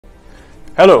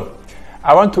Hello,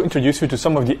 I want to introduce you to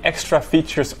some of the extra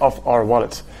features of our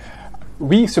wallet.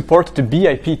 We support the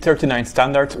BIP39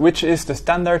 standard, which is the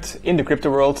standard in the crypto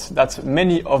world that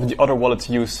many of the other wallets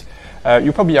use.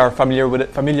 You probably are familiar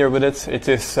with it. It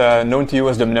is known to you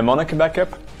as the mnemonic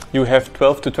backup. You have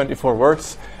 12 to 24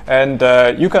 words, and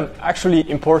you can actually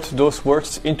import those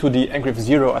words into the NGRAVE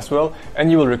Zero as well, and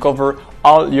you will recover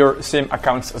all your same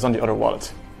accounts as on the other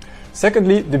wallet.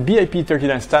 Secondly, the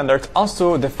BIP39 standard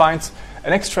also defines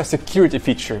an extra security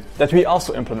feature that we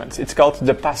also implement. It's called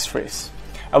the passphrase.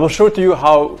 I will show to you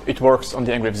how it works on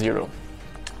the NGRAVE Zero.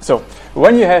 So,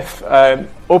 when you have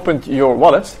opened your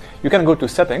wallet, you can go to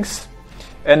Settings,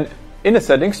 and in the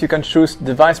settings you can choose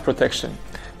Device Protection.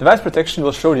 Device Protection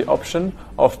will show the option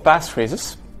of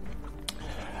passphrases.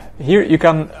 Here you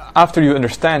can, after you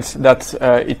understand that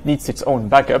it needs its own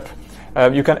backup,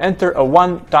 you can enter a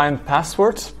one-time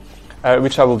password,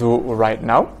 which I will do right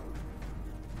now.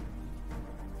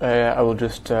 I will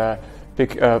just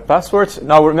pick a password.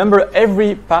 Now remember,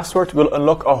 every password will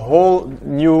unlock a whole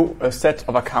new set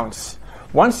of accounts.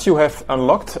 Once you have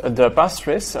unlocked the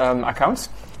passphrase accounts,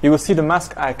 you will see the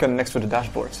mask icon next to the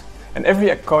dashboard. And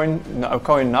every coin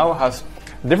now has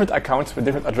different accounts with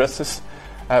different addresses,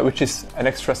 which is an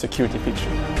extra security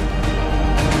feature.